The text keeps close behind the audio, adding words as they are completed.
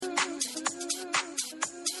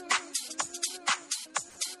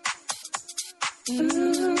Good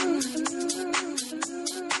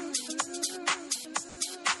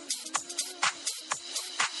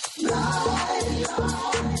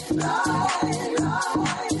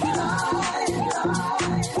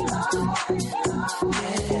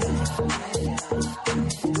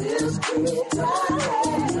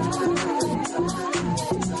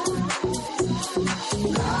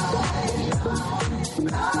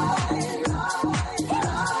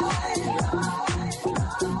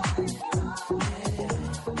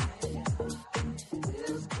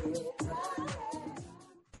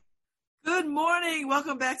morning.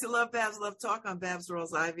 Welcome back to Love Babs Love Talk on Babs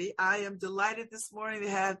Rawls Ivy. I am delighted this morning to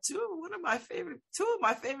have two of my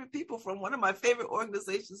favorite people from one of my favorite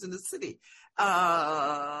organizations in the city.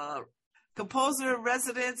 Composer in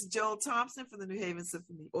residence Joel Thompson from the New Haven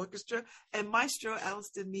Symphony Orchestra and Maestro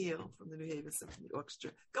Alistair Neal from the New Haven Symphony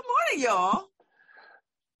Orchestra. Good morning, y'all.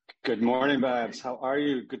 Good morning, Babs. How are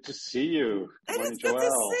you? Good to see you. Good morning, Joel. Good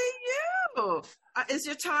to see you. Is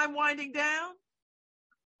your time winding down?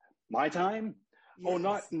 My time? Yes. Oh,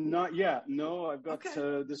 not yet. No, I've got, okay.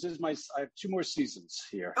 I have 2 more seasons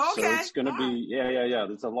here. Okay. So it's going to be, yeah.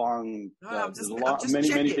 There's a long,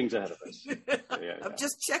 many things ahead of us. I'm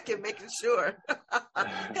just checking, making sure.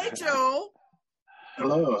 Hey, Joel.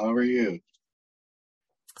 Hello, how are you?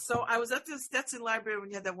 So I was at the Stetson Library when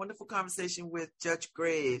you had that wonderful conversation with Judge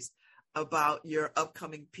Graves about your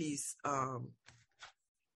upcoming piece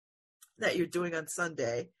that you're doing on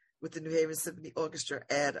Sunday with the New Haven Symphony Orchestra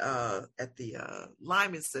at the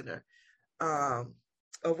Lyman Center,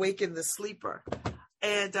 Awaken the Sleeper.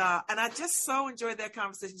 And I just so enjoyed that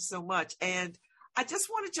conversation so much. And I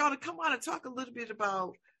just wanted y'all to come on and talk a little bit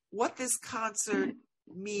about what this concert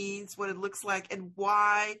means, what it looks like, and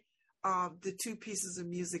why the 2 pieces of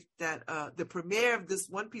music that the premiere of this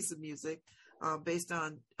one piece of music based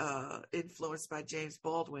on influenced by James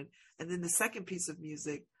Baldwin, and then the second piece of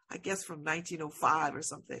music, I guess from 1905 or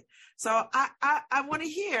something. So I want to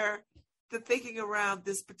hear the thinking around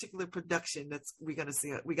this particular production that's we're going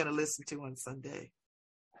to listen to on Sunday.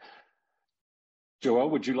 Joel,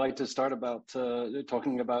 would you like to start about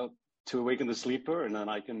talking about To Awaken the Sleeper, and then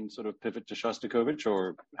I can sort of pivot to Shostakovich,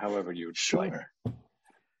 or however you would like?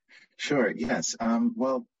 Sure, yes.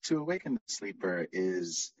 Well, To Awaken the Sleeper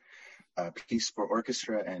is a piece for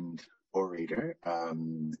orchestra and orator,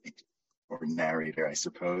 or narrator, I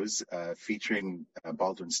suppose, featuring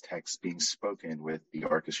Baldwin's text being spoken with the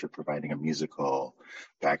orchestra providing a musical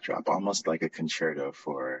backdrop, almost like a concerto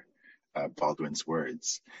for Baldwin's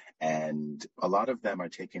words. And a lot of them are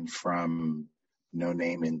taken from No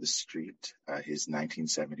Name in the Street, his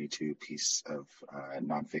 1972 piece of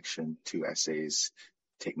nonfiction, 2 essays,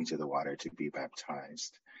 Take Me to the Water to Be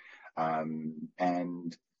Baptized.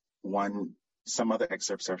 And some other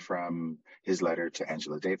excerpts are from his letter to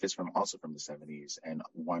Angela Davis, also from the 70s, and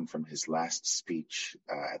one from his last speech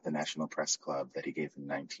at the National Press Club that he gave in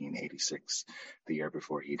 1986, the year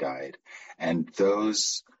before he died. And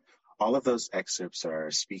all of those excerpts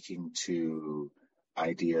are speaking to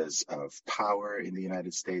ideas of power in the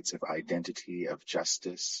United States, of identity, of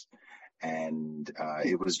justice. And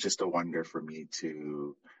it was just a wonderful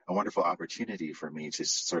opportunity for me to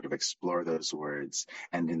sort of explore those words.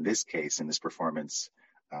 And in this case, in this performance,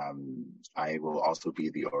 I will also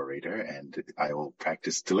be the orator, and I will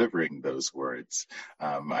practice delivering those words.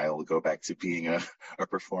 I will go back to being a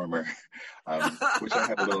performer, which I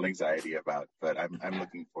have a little anxiety about, but I'm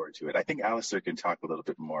looking forward to it. I think Alistair can talk a little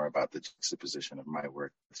bit more about the juxtaposition of my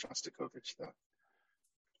work with Shostakovich, though.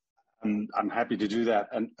 I'm happy to do that.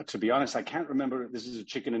 And to be honest, I can't remember, this is a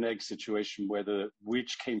chicken and egg situation where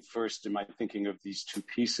which came first in my thinking of these 2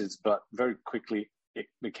 pieces, but very quickly it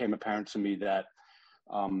became apparent to me that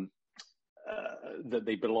that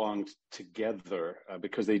they belonged together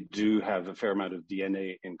because they do have a fair amount of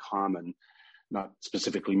DNA in common, not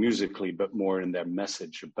specifically musically, but more in their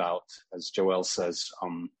message about, as Joel says,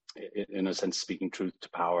 in a sense, speaking truth to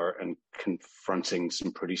power and confronting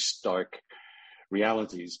some pretty stark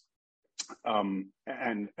realities. And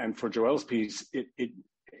for Joel's piece,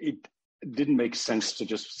 it didn't make sense to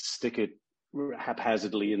just stick it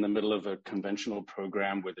haphazardly in the middle of a conventional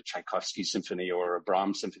program with a Tchaikovsky symphony or a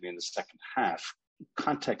Brahms symphony in the second half.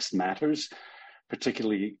 Context matters,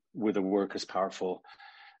 particularly with a work as powerful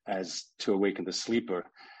as To Awaken the Sleeper.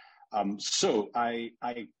 So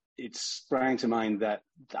it sprang to mind that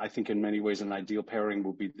I think in many ways an ideal pairing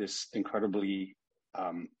will be this incredibly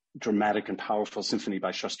dramatic and powerful symphony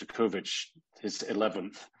by Shostakovich, his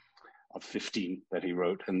 11th of 15 that he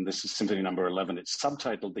wrote. And this is symphony number 11. It's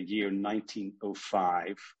subtitled The Year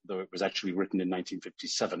 1905, though it was actually written in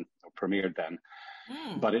 1957, or premiered then.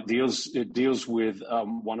 Mm. But it deals with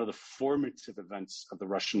one of the formative events of the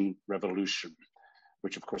Russian Revolution,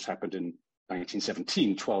 which of course happened in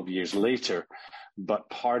 1917, 12 years later. But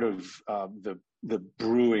part of the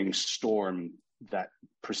brewing storm that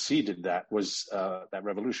preceded that was that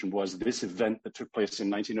revolution was this event that took place in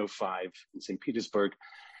 1905 in St. Petersburg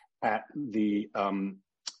at the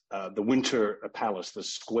Winter Palace,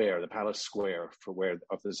 the palace square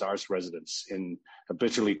of the Tsar's residence. In a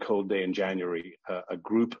bitterly cold day in January, a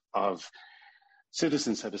group of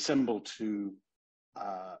citizens had assembled to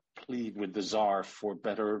plead with the Tsar for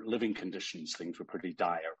better living conditions. Things were pretty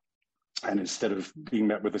dire. And instead of being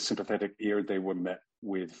met with a sympathetic ear, they were met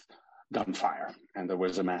with gunfire, and there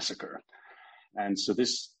was a massacre. And so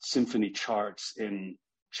this symphony charts in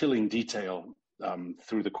chilling detail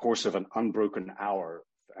through the course of an unbroken hour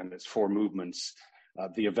and its 4 movements,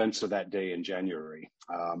 the events of that day in January,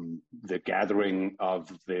 the gathering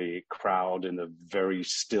of the crowd in the very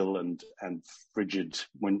still and frigid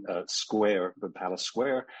square, the palace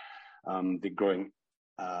square, the growing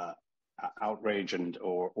outrage and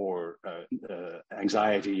or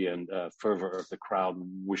anxiety and fervor of the crowd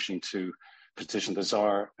wishing to petition the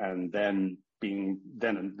Tsar, and then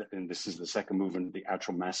and this is the second movement, the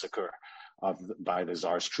actual massacre by the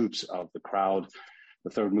Tsar's troops of the crowd.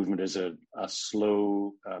 The third movement is a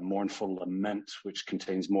slow, mournful lament, which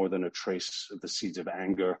contains more than a trace of the seeds of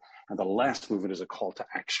anger. And the last movement is a call to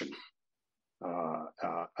action,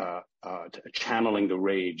 channeling the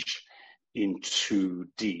rage into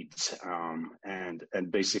deeds.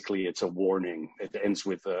 And basically it's a warning. It ends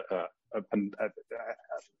with an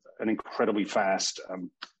incredibly fast,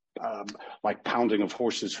 like pounding of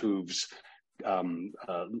horses' hooves,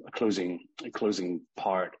 closing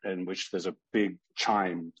part in which there's a big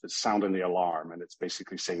chime that's sounding the alarm, and it's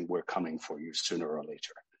basically saying we're coming for you sooner or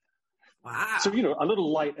later. Wow. So, a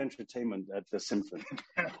little light entertainment at the symphony.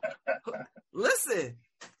 Listen,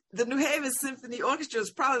 the New Haven Symphony Orchestra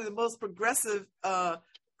is probably the most progressive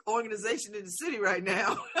organization in the city right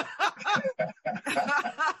now.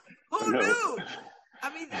 Who knew?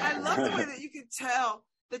 I mean, I love the way that you can tell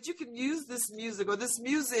that you can use this music, or this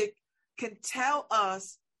music can tell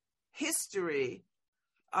us history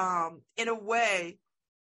in a way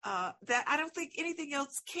that I don't think anything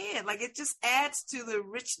else can. Like, it just adds to the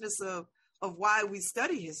richness of why we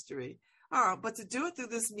study history. But to do it through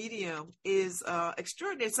this medium is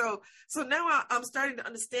extraordinary. So now I'm starting to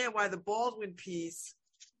understand why the Baldwin piece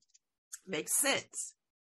makes sense,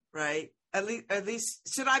 right? At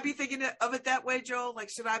least, should I be thinking of it that way, Joel? Like,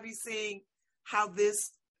 should I be seeing how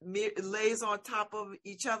this lays on top of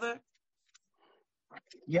each other?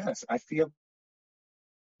 Yes, I feel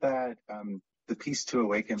that the piece To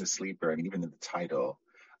Awaken the Sleeper, and even the title,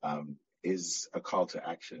 is a call to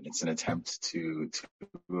action. It's an attempt to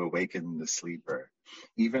awaken the sleeper.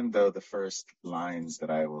 Even though the first lines that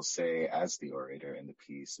I will say as the orator in the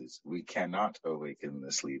piece is, "We cannot awaken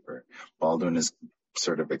the sleeper." Baldwin is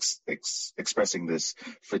sort of expressing this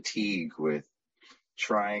fatigue with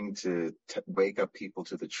trying to wake up people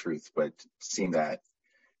to the truth, but seeing that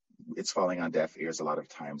it's falling on deaf ears a lot of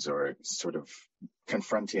times, or sort of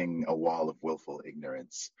confronting a wall of willful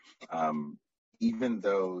ignorance. Even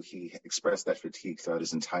though he expressed that fatigue throughout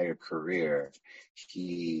his entire career,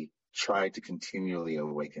 he tried to continually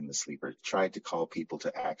awaken the sleeper, tried to call people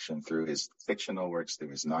to action through his fictional works, through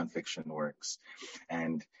his nonfiction works.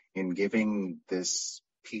 And in giving this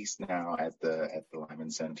piece now at the Lyman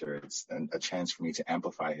Center, it's a chance for me to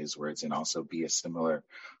amplify his words and also be a similar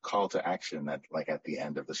call to action that, like at the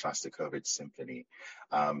end of the Shostakovich Symphony.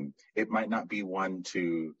 It might not be one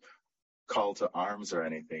to call to arms or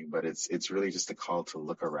anything, but it's really just a call to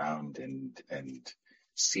look around and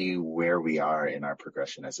see where we are in our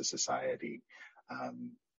progression as a society.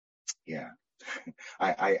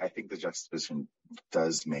 I think the juxtaposition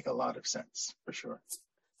does make a lot of sense, for sure.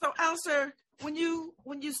 So, Alistair, when you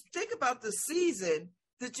think about the season,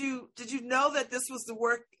 did you know that this was the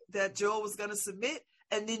work that Joel was going to submit,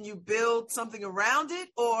 and then you build something around it?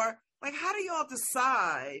 Or, like, how do y'all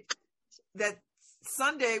decide that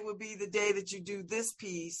Sunday would be the day that you do this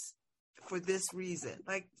piece for this reason?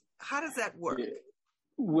 Like, how does that work?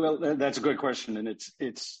 Well, that's a good question, and it's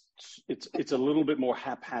a little bit more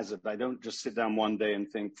haphazard. I don't just sit down one day and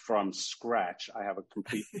think from scratch. I have a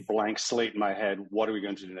complete blank slate in my head. What are we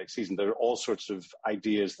going to do next season? There are all sorts of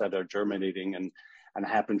ideas that are germinating and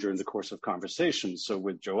happen during the course of conversations. So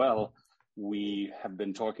with Joel, we have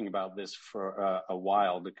been talking about this for a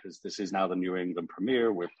while, because this is now the New England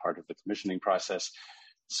premiere. We're part of the commissioning process.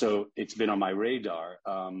 So it's been on my radar.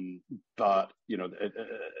 But,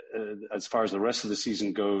 as far as the rest of the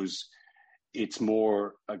season goes, it's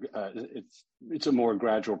more it's a more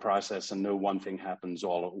gradual process, and no one thing happens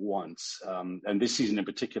all at once. And this season in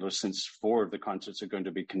particular, since 4 of the concerts are going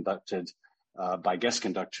to be conducted by guest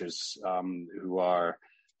conductors who are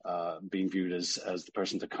being viewed as the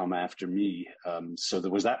person to come after me. So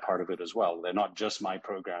there was that part of it as well. They're not just my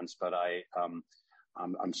programs, but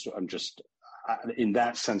I'm just in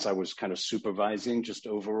that sense, I was kind of supervising just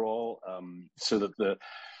overall, so that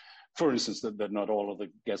for instance, that not all of the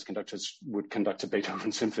guest conductors would conduct a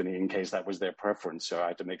Beethoven symphony in case that was their preference. So I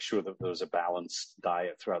had to make sure that there was a balanced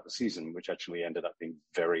diet throughout the season, which actually ended up being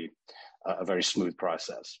a very smooth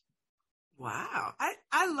process. Wow.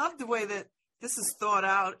 I love the way that this is thought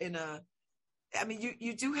out I mean,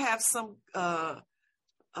 you do have some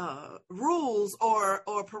rules or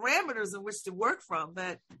parameters in which to work from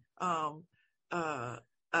that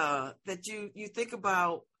that you think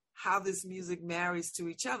about how this music marries to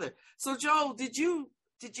each other. So Joel,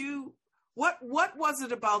 what was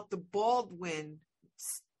it about the Baldwin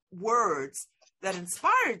words that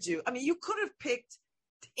inspired you? I mean, you could have picked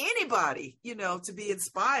anybody, to be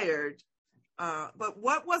inspired. But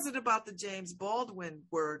what was it about the James Baldwin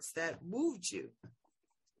words that moved you?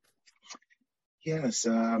 Yes,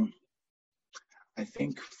 I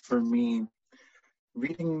think for me,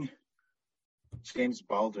 reading James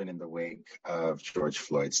Baldwin in the wake of George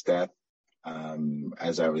Floyd's death,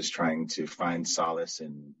 as I was trying to find solace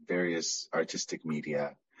in various artistic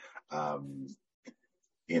media, I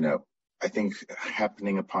think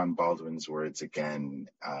happening upon Baldwin's words again,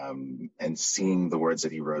 and seeing the words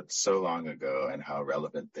that he wrote so long ago and how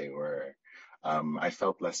relevant they were, I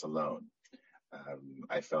felt less alone.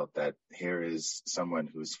 I felt that here is someone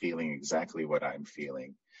who's feeling exactly what I'm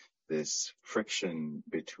feeling, this friction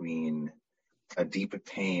between a deep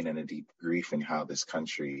pain and a deep grief in how this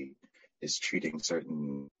country is treating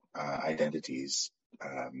certain identities,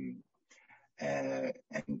 and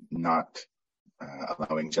not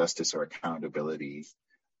allowing justice or accountability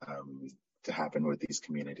to happen with these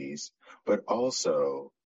communities, but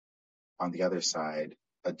also on the other side,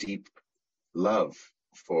 a deep love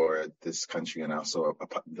for this country, and also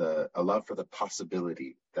a love for the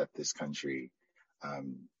possibility that this country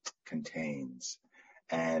contains.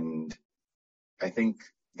 And I think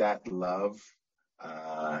that love,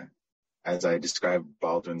 as I describe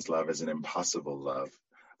Baldwin's love as an impossible love,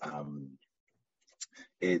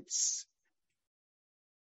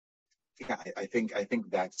 I think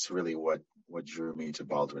that's really what drew me to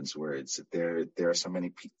Baldwin's words. There are so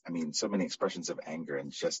many expressions of anger,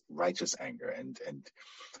 and just righteous anger, and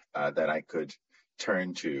that I could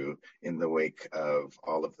turn to in the wake of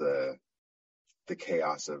all of the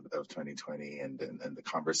chaos of 2020 and the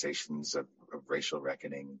conversations of racial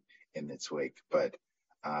reckoning in its wake. But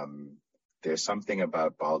there's something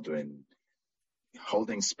about Baldwin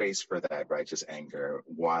holding space for that righteous anger,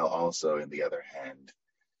 while also, in the other hand,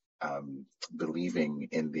 believing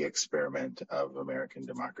in the experiment of American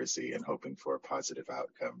democracy and hoping for a positive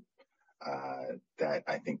outcome, that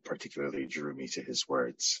I think particularly drew me to his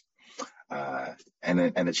words, and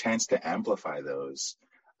a chance to amplify those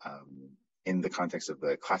in the context of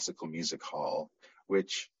the Classical Music Hall,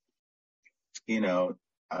 which,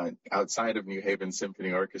 outside of New Haven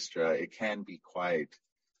Symphony Orchestra, it can be quite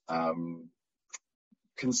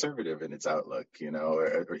conservative in its outlook,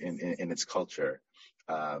 or in its culture.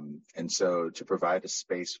 And so to provide a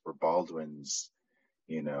space for Baldwin's,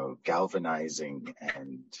 galvanizing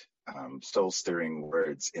and soul-stirring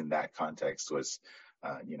words in that context was,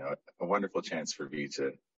 a wonderful chance for me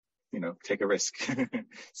to, take a risk,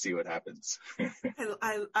 see what happens.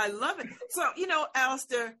 I love it. So,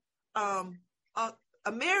 Alistair,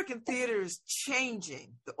 American theater is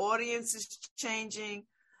changing. The audience is changing.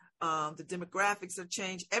 The demographics have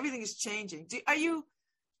changed. Everything is changing. Do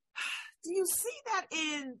you see that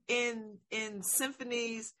in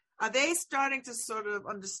symphonies? Are they starting to sort of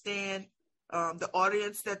understand the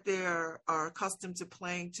audience that they are accustomed to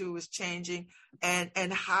playing to is changing,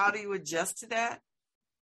 and how do you adjust to that?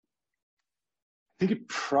 I think it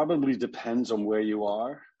probably depends on where you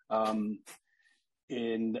are. I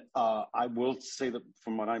will say that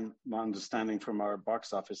from what my understanding from our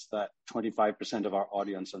box office, that 25% of our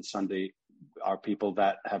audience on Sunday are people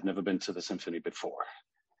that have never been to the symphony before.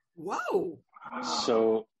 Whoa.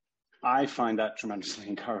 So I find that tremendously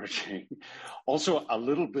encouraging. Also, a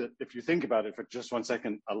little bit, if you think about it for just 1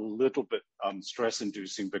 second, a little bit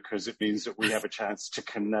stress-inducing, because it means that we have a chance to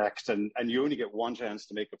connect, and you only get one chance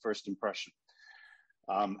to make a first impression.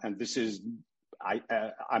 And this is,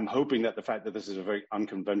 I'm hoping that the fact that this is a very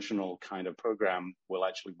unconventional kind of program will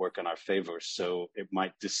actually work in our favor. So it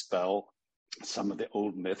might dispel some of the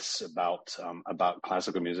old myths about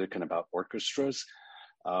classical music and about orchestras.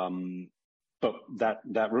 But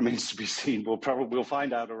that remains to be seen. We'll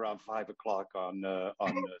find out around 5:00 on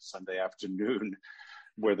Sunday afternoon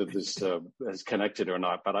whether this is connected or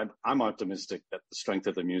not. But I'm optimistic that the strength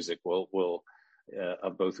of the music will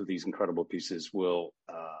of both of these incredible pieces will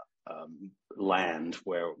land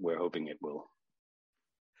where we're hoping it will.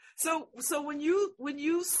 So when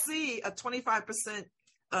you see a 25%,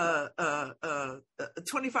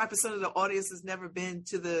 25% of the audience has never been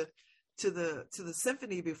to the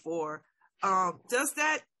symphony before, does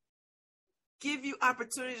that give you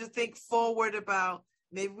opportunity to think forward about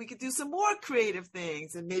maybe we could do some more creative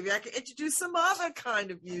things, and maybe I could introduce some other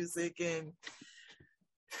kind of music? And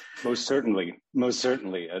most certainly,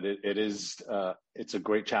 it is. It's a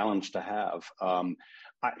great challenge to have.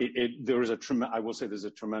 I will say there's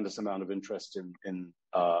a tremendous amount of interest in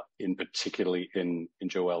particularly in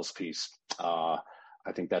Joelle's piece.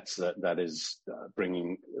 I think that is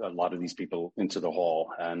bringing a lot of these people into the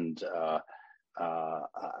hall, and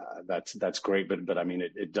that's great. But I mean,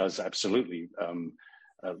 it does absolutely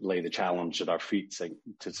lay the challenge at our feet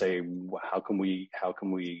to say how can we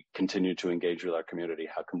continue to engage with our community?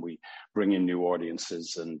 How can we bring in new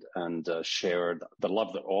audiences and share the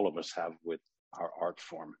love that all of us have with our art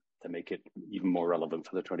form to make it even more relevant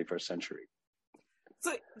for the 21st century?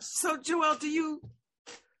 So Joelle, do you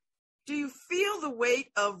feel the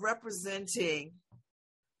weight of representing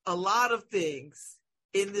a lot of things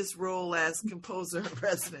in this role as composer in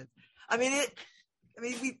residence?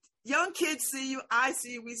 We young kids see you, I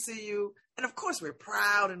see you, we see you, and of course we're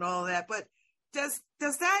proud and all that. But does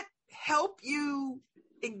that help you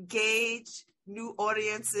engage new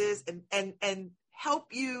audiences and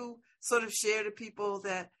help you sort of share to people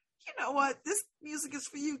that, you know what, this music is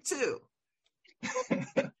for you too?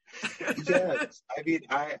 Yes, I mean,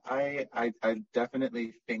 I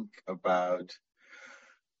definitely think about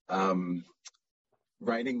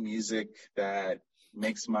writing music that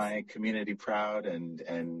makes my community proud, and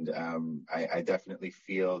I definitely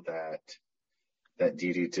feel that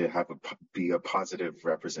duty to be a positive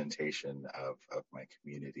representation of my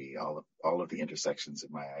community, all of the intersections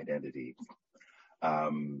of my identity.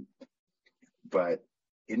 But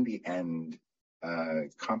in the end,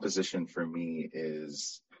 composition for me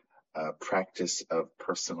is a practice of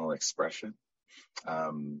personal expression.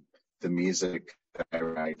 The music that I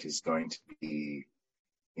write is going to be,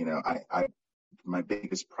 my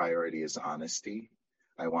biggest priority is honesty.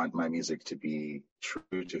 I want my music to be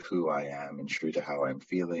true to who I am and true to how I'm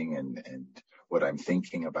feeling and what I'm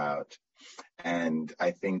thinking about. And I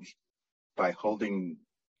think by holding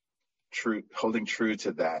true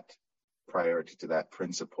to that priority, to that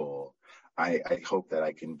principle, I hope that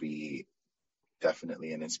I can be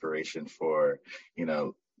definitely an inspiration for,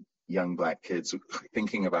 young Black kids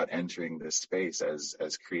thinking about entering this space as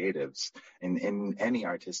creatives in any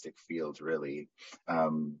artistic field, really.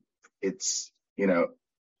 It's,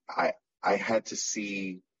 I had to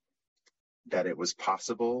see that it was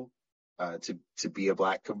possible to be a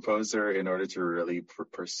Black composer in order to really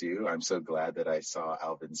pursue. I'm so glad that I saw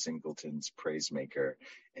Alvin Singleton's Praisemaker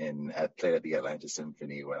played at the Atlanta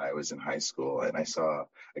Symphony when I was in high school, and I saw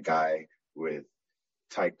a guy with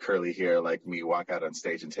tight curly hair like me walk out on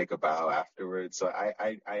stage and take a bow afterwards. So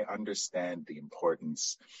I understand the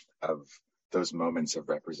importance of those moments of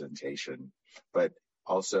representation, but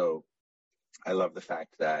also I love the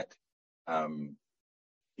fact that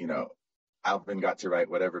Alvin got to write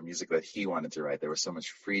whatever music that he wanted to write. There was so much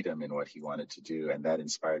freedom in what he wanted to do, and that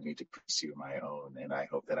inspired me to pursue my own. And I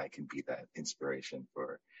hope that I can be that inspiration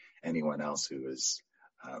for anyone else who is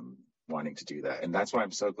wanting to do that. And that's why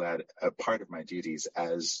I'm so glad a part of my duties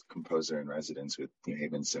as composer in residence with New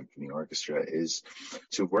Haven Symphony Orchestra is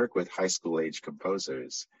to work with high school age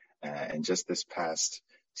composers. And just this past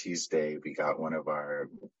Tuesday, we got one of our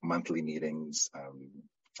monthly meetings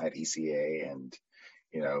at ECA, and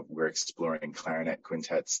we're exploring clarinet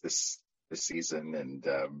quintets this season, and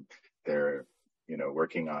they're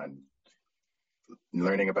working on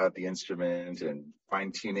learning about the instrument and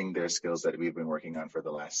fine-tuning their skills that we've been working on for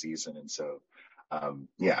the last season. And so I'm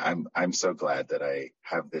so glad that I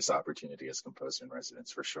have this opportunity as composer in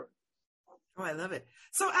residence, for sure. Oh, I love it.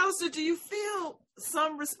 So Alistair, do you feel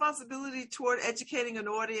some responsibility toward educating an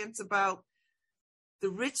audience about the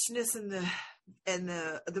richness and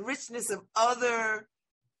the richness of other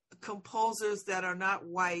composers that are not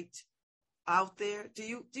white out there? Do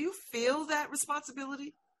you feel that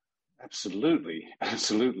responsibility? Absolutely.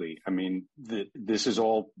 I mean, this is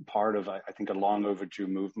all part of, I think, a long overdue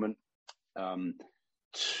movement I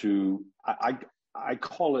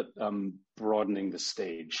call it broadening the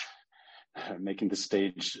stage, making the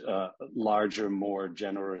stage larger, more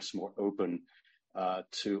generous, more open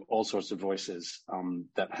to all sorts of voices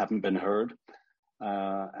that haven't been heard.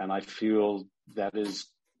 And I feel that is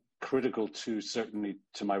critical to certainly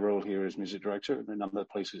to my role here as music director and in other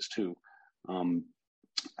places too. And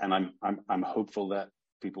I'm hopeful that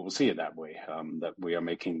people will see it that way, that we are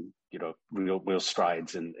making, real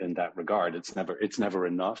strides in that regard. It's never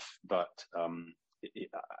enough, but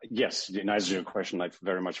yes, in answer to your question, I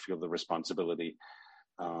very much feel the responsibility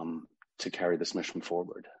to carry this mission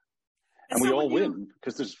forward. And so we all win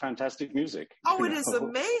because there's fantastic music. Oh, it is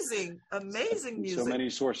amazing music. So many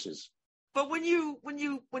sources. But when you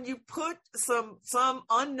put some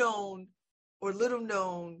unknown or little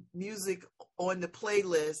known music on the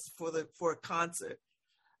playlist for a concert,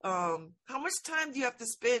 how much time do you have to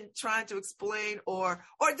spend trying to explain, or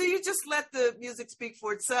do you just let the music speak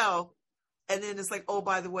for itself, and then it's like, oh,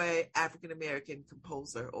 by the way, African American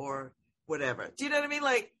composer or whatever? Do you know what I mean?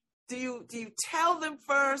 Like, do you tell them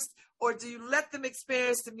first, or do you let them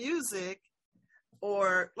experience the music,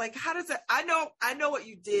 or like how does that? I know what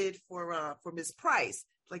you did for Miss Price.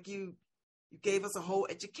 Like you gave us a whole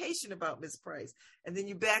education about Miss Price, and then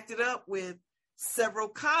you backed it up with several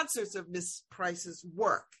concerts of Miss Price's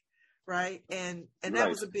work, right? And that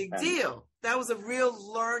was a big deal. That was a real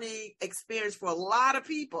learning experience for a lot of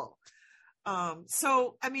people.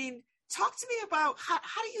 So, I mean, talk to me about how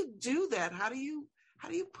do you do that? How do you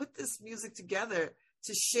put this music together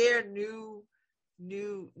to share new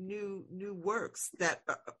works that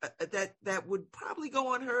would probably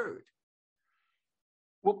go unheard?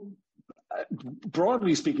 Well,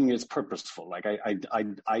 broadly speaking, it's purposeful. Like I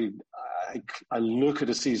look at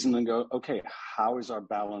a season and go, okay, how is our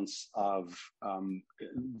balance of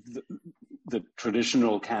the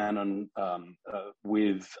traditional canon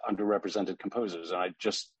with underrepresented composers? And I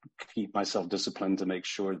just keep myself disciplined to make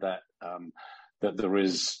sure that that there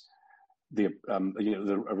is a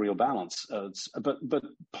real balance. But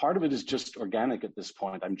part of it is just organic at this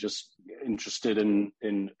point. I'm just interested in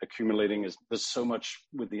accumulating. There's so much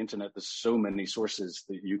with the internet. There's so many sources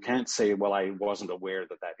that you can't say, well, I wasn't aware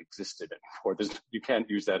that existed, or you can't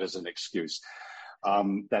use that as an excuse.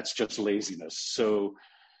 That's just laziness. So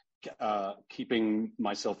keeping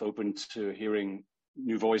myself open to hearing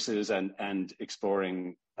new voices and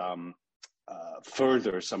exploring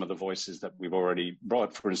further some of the voices that we've already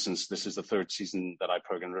brought. For instance, this is the third season that I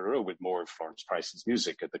programmed in a row with more of Florence Price's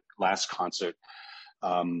music. At the last concert,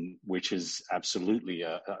 which is absolutely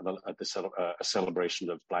a celebration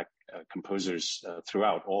of Black composers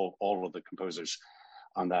throughout. All of the composers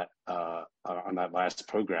on that last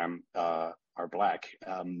program are Black.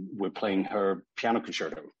 We're playing her piano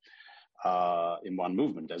concerto in one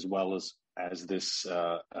movement, as well as this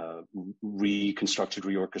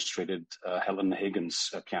reorchestrated Helen Hagen's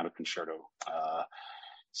piano concerto.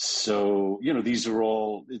 So, these are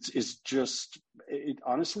all,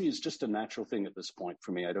 honestly, it's just a natural thing at this point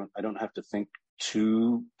for me. I don't have to think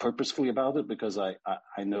too purposefully about it, because I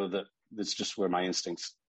know that it's just where my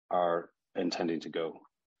instincts are intending to go.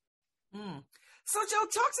 So Joe,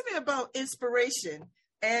 talk to me about inspiration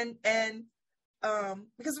and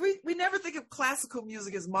because we never think of classical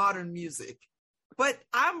music as modern music, but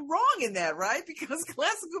I'm wrong in that, right? Because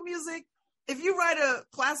classical music, if you write a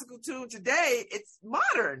classical tune today, it's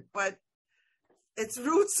modern, but its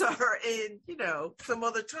roots are in, some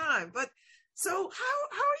other time. But so how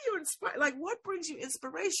are you inspired? Like, what brings you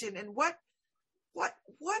inspiration, and what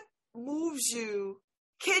moves you?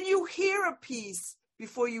 Can you hear a piece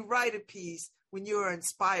before you write a piece when you are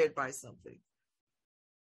inspired by something?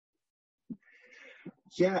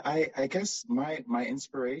 Yeah, I guess my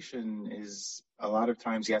inspiration is a lot of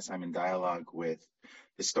times, yes, I'm in dialogue with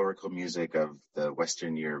historical music of the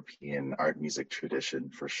Western European art music tradition,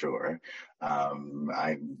 for sure.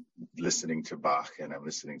 I'm listening to Bach, and I'm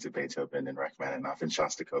listening to Beethoven and Rachmaninoff and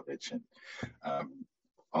Shostakovich, and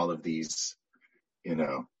all of these,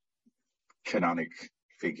 canonic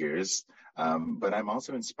figures. But I'm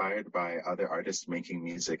also inspired by other artists making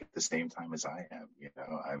music at the same time as I am.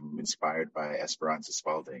 I'm inspired by Esperanza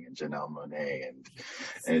Spalding and Janelle Monáe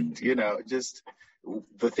and just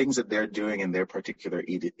the things that they're doing in their particular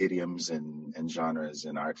idioms and genres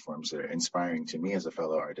and art forms that are inspiring to me as a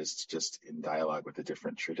fellow artist, just in dialogue with a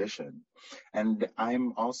different tradition. And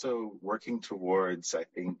I'm also working towards, I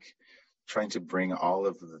think, trying to bring all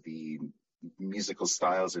of the musical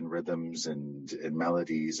styles and rhythms and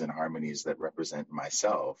melodies and harmonies that represent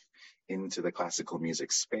myself into the classical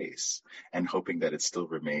music space, and hoping that it still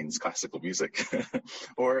remains classical music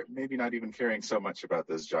or maybe not even caring so much about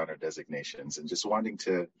those genre designations, and just wanting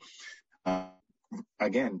to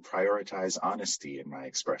again prioritize honesty in my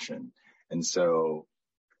expression And so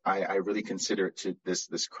I really consider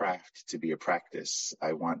this craft to be a practice.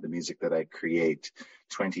 I want the music that I create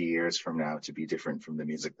 20 years from now to be different from the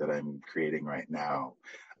music that I'm creating right now.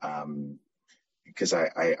 Because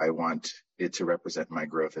I want it to represent my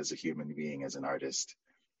growth as a human being, as an artist.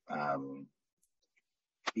 And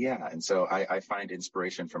so I find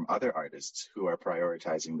inspiration from other artists who are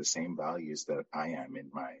prioritizing the same values that I am in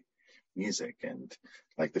my music. And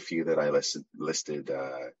like the few that I listed,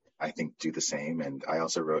 I think do the same. And I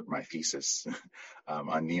also wrote my thesis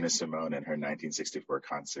on Nina Simone and her 1964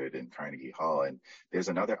 concert in Carnegie Hall. And there's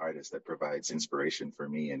another artist that provides inspiration for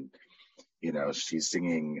me. And, you know, she's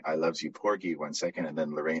singing I Loves You Porgy one second, and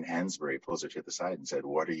then Lorraine Hansberry pulls her to the side and said,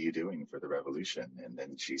 "What are you doing for the revolution?" And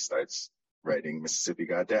then she starts writing Mississippi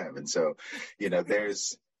Goddam. And so, you know,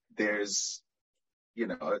 there's you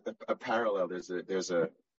know, a parallel. There's a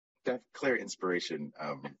clear inspiration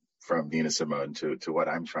from Nina Simone to what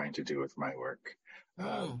I'm trying to do with my work.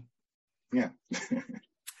 Yeah.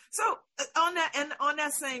 So on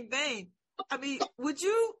that same vein, I mean, would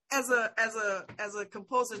you, as a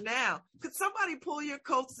composer now, could somebody pull your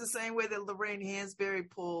coats the same way that Lorraine Hansberry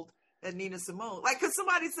pulled at Nina Simone? Like, could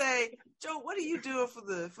somebody say, "Joe, what are you doing for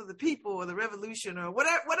the people or the revolution or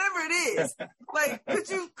whatever it is?" Like, could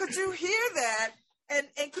you hear that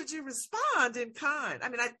and could you respond in kind? I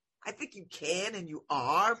mean, I think you can and you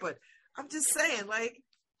are, but I'm just saying, like,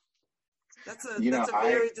 that's a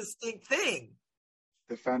very distinct thing.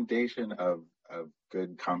 The foundation of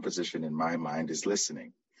good composition in my mind is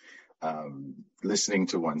listening. Listening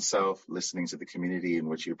to oneself, listening to the community in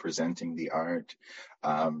which you're presenting the art.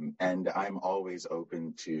 And I'm always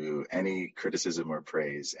open to any criticism or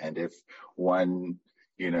praise. And if one,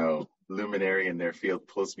 you know, luminary in their field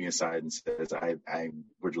pulls me aside and says, I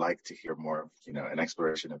would like to hear more of, you know, an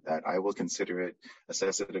exploration of that, I will consider it,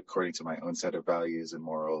 assess it according to my own set of values and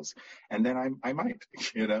morals. And then I might,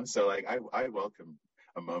 you know, so like I welcome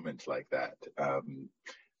a moment like that.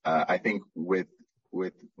 I think with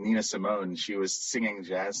Nina Simone, she was singing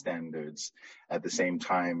jazz standards at the same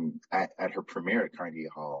time at her premiere at Carnegie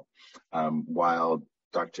Hall, while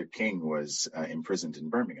Dr. King was imprisoned in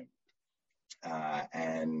Birmingham.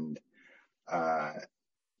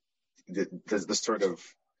 The sort of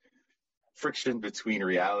friction between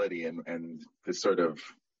reality and the sort of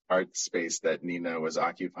art space that Nina was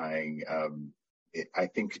occupying, I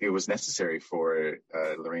think it was necessary for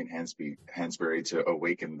Lorraine Hansberry to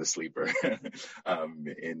awaken the sleeper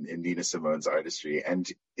in Nina Simone's artistry. And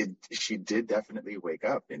she did definitely wake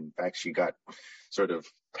up. In fact, she got sort of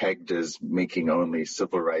pegged as making only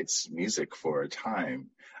civil rights music for a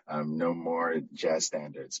time. No more jazz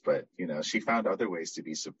standards, but, you know, she found other ways to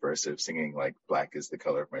be subversive, singing like "Black is the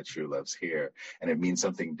color of my true love's hair." And it means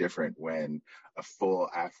something different when a full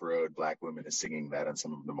Afroed Black woman is singing that on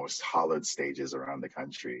some of the most hollowed stages around the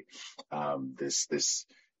country. This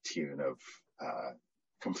tune of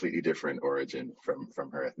completely different origin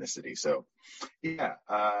from her ethnicity. So, yeah,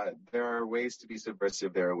 there are ways to be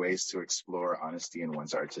subversive. There are ways to explore honesty in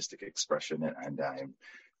one's artistic expression, and I'm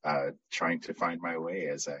trying to find my way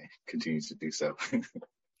as I continue to do so. So,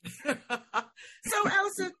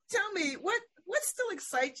 Allison, tell me, what still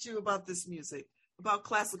excites you about this music, about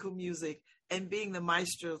classical music, and being the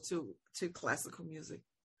maestro to classical music?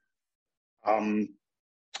 I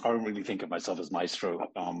don't really think of myself as maestro.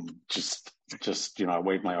 Just you know, I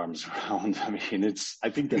wave my arms around. I mean, I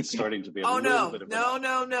think that's starting to be a little bit of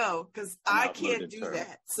no, because I can't do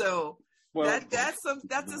that. So that's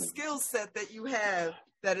a skill set that you have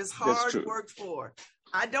that is hard work for.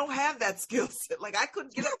 I don't have that skill set. Like, I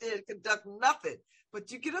couldn't get up there and conduct nothing.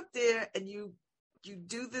 But you get up there and you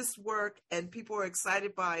do this work and people are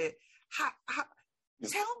excited by it.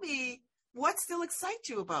 Tell me what still excites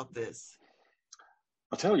you about this?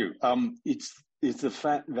 I'll tell you. It's the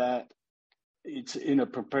fact that it's in a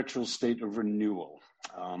perpetual state of renewal.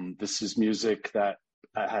 This is music that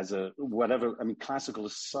has classical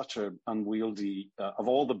is such an unwieldy, of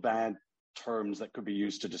all the bad terms that could be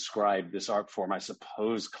used to describe this art form, I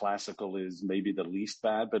suppose classical is maybe the least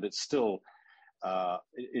bad, but it's still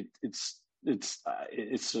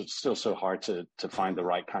it's still so hard to find the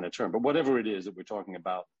right kind of term. But whatever it is that we're talking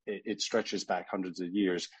about, it stretches back hundreds of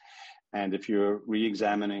years. And if you're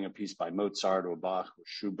re-examining a piece by Mozart or Bach or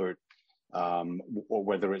Schubert, or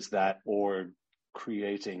whether it's that or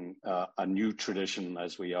creating a new tradition,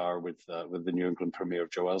 as we are with the New England premiere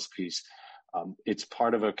of Joel's piece, it's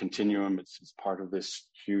part of a continuum. It's part of this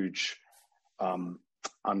huge,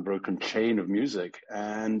 unbroken chain of music,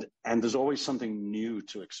 and there's always something new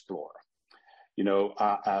to explore. You know,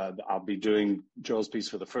 I'll be doing Joel's piece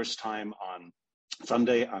for the first time on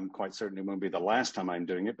Someday, I'm quite certain it won't be the last time I'm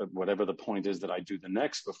doing it, but whatever the point is that I do the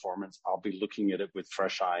next performance, I'll be looking at it with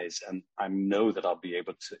fresh eyes, and I know that I'll be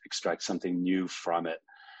able to extract something new from it.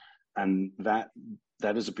 And that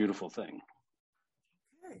is a beautiful thing.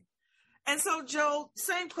 Okay. And so, Joel,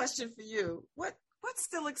 same question for you. What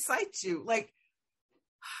still excites you? Like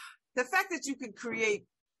the fact that you can create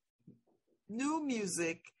new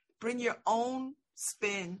music, bring your own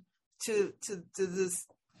spin to this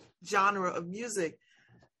genre of music.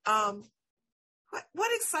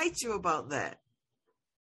 What excites you about that?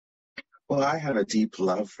 Well, I have a deep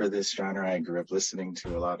love for this genre. I grew up listening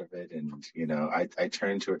to a lot of it, and I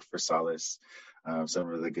turn to it for solace.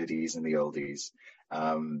 Some of the goodies and the oldies,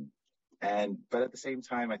 but at the same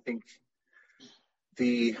time, I think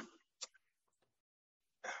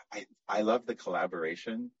I love the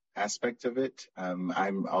collaboration aspect of it.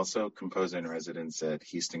 I'm also composer in residence at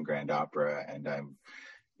Houston Grand Opera, and I'm,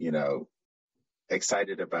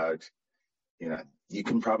 excited about,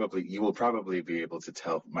 you will probably be able to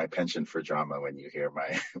tell my penchant for drama when you hear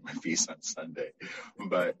my piece on Sunday.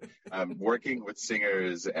 But working with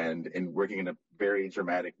singers and working in a very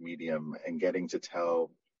dramatic medium and getting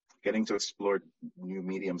to explore new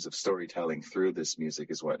mediums of storytelling through this music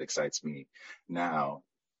is what excites me now.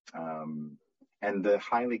 And the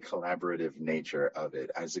highly collaborative nature of it.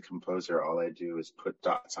 As a composer, all I do is put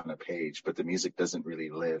dots on a page, but the music doesn't really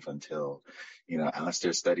live until,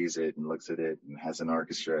 Alistair studies it and looks at it and has an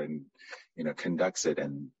orchestra and, conducts it.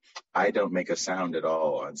 And I don't make a sound at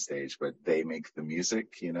all on stage, but they make the music,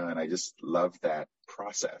 and I just love that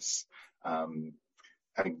process.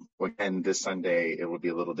 And this Sunday, it will be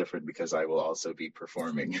a little different because I will also be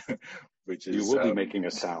performing, which is... You will be making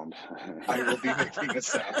a sound. I will be making a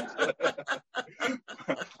sound.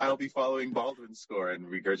 I'll be following Baldwin's score and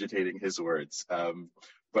regurgitating his words.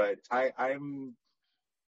 But I'm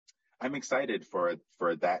excited for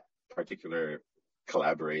that particular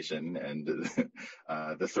collaboration and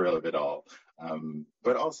the thrill of it all.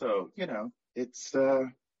 But also, it's...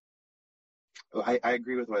 I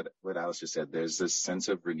agree with what Alistair said. There's this sense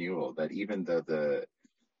of renewal that even though the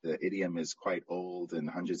idiom is quite old and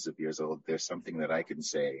hundreds of years old, there's something that I can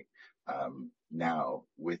say now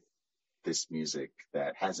with this music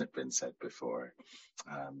that hasn't been said before.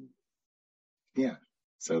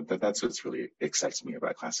 So that's what's really excites me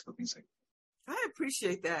about classical music. I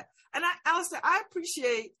appreciate that. And Alistair, I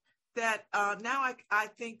appreciate that now I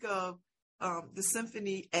think of the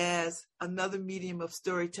symphony as another medium of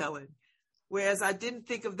storytelling. Whereas I didn't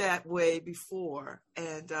think of that way before,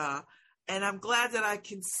 and I'm glad that I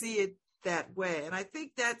can see it that way. And I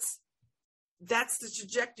think that's the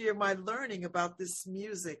trajectory of my learning about this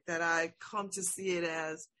music, that I come to see it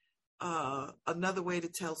as another way to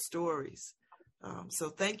tell stories. So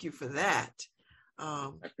thank you for that.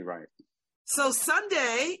 Exactly right. So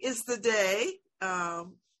Sunday is the day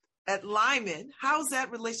at Lyman. How's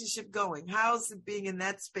that relationship going? How's it being in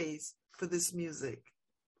that space for this music?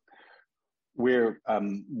 We're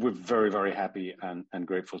very, very happy and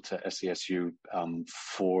grateful to SESU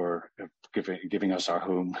for giving us our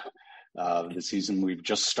home this season. We've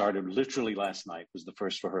just started. Literally last night was the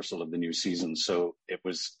first rehearsal of the new season, so it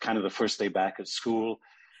was kind of the first day back at school.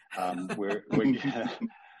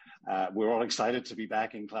 We're all excited to be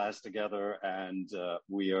back in class together, and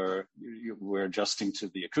we're adjusting to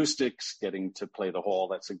the acoustics, getting to play the hall.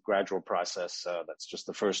 That's a gradual process. That's just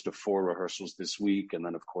the first of 4 rehearsals this week, and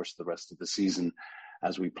then of course the rest of the season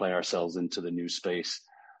as we play ourselves into the new space.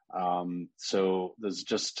 So there's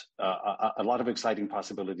just a lot of exciting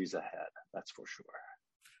possibilities ahead. That's for sure.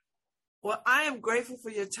 Well, I am grateful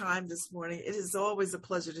for your time this morning. It is always a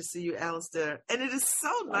pleasure to see you, Alistair, and it is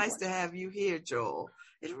so nice to have you here, Joel.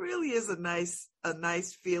 It really is a nice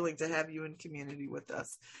feeling to have you in community with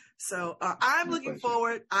us. So I'm looking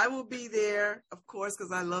forward. I will be there, of course,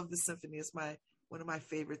 because I love the symphony. It's one of my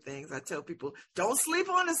favorite things. I tell people, don't sleep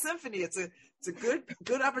on the symphony. It's a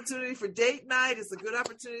good opportunity for date night. It's a good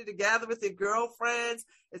opportunity to gather with your girlfriends.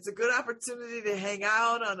 It's a good opportunity to hang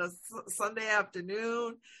out on a Sunday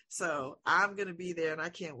afternoon. So I'm going to be there, and I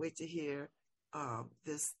can't wait to hear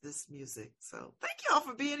this music. So thank you all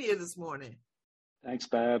for being here this morning. Thanks,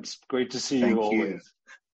 Babs. Great to see you always.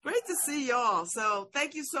 Great to see y'all. So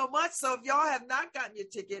thank you so much. So if y'all have not gotten your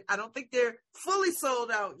ticket, I don't think they're fully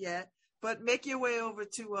sold out yet, but make your way over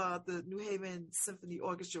to the New Haven Symphony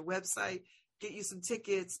Orchestra website, get you some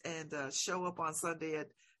tickets, and show up on Sunday at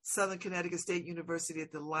Southern Connecticut State University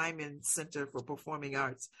at the Lyman Center for Performing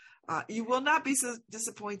Arts. You will not be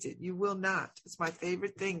disappointed. You will not. It's my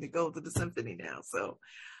favorite thing to go to the symphony now. So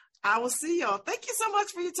I will see y'all. Thank you so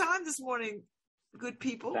much for your time this morning, good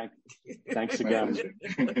people. Thanks again.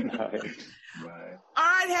 Bye. All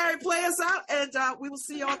right, Harry, play us out, and we will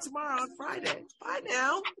see y'all tomorrow on Friday. Bye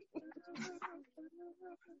now.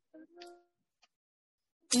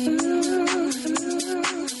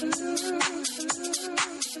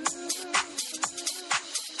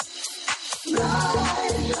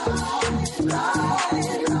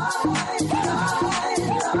 Right.